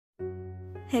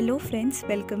Hello friends,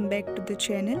 welcome back to the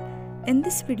channel. In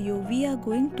this video, we are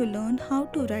going to learn how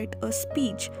to write a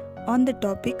speech on the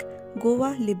topic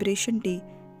Goa liberation day.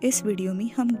 इस video में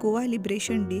हम Goa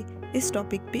liberation day इस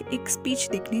topic पे एक speech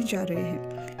देखने जा रहे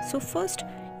हैं। So first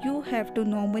you have to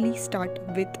normally start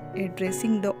with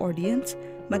addressing the audience.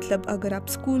 मतलब अगर आप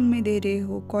स्कूल में दे रहे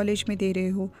हो, कॉलेज में दे रहे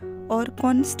हो और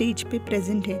कौन स्टेज पे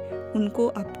प्रेजेंट है, उनको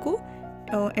आपको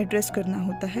एड्रेस करना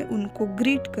होता है, उनको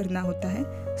ग्रीट करना होता है।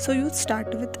 So you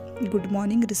start with good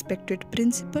morning respected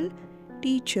principal,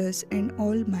 teachers and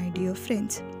all my dear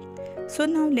friends. So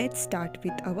now let's start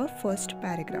with our first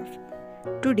paragraph.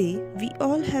 Today we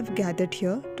all have gathered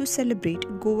here to celebrate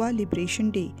Goa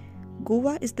Liberation Day.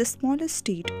 Goa is the smallest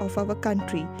state of our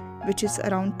country, which is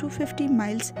around 250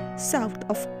 miles south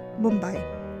of Mumbai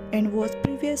and was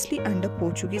previously under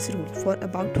Portuguese rule for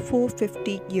about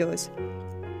 450 years.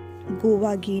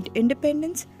 Goa gained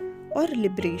independence or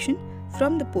liberation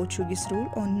from the Portuguese rule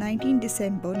on 19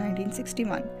 December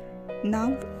 1961.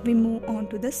 Now we move on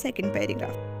to the second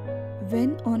paragraph.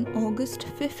 When on August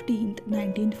 15,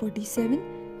 1947,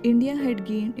 India had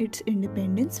gained its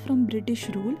independence from British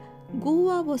rule,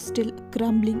 Goa was still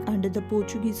crumbling under the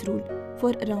Portuguese rule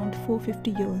for around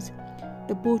 450 years.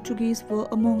 The Portuguese were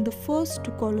among the first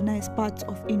to colonize parts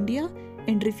of India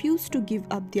and refused to give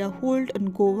up their hold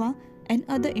on Goa and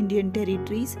other Indian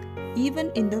territories even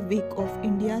in the wake of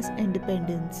India's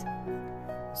independence.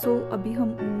 So, अभी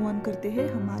हम move on करते हैं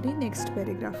हमारे next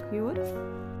paragraph की ओर।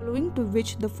 Following to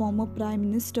which the former Prime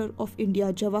Minister of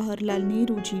India Jawaharlal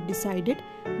Nehru ji decided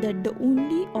that the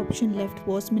only option left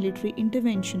was military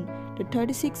intervention. The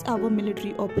 36-hour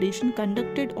military operation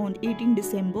conducted on 18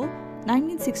 December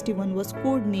 1961 was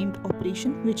codenamed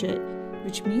Operation Vijay,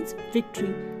 which means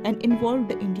victory, and involved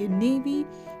the Indian Navy,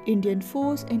 Indian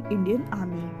Force and Indian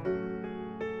Army.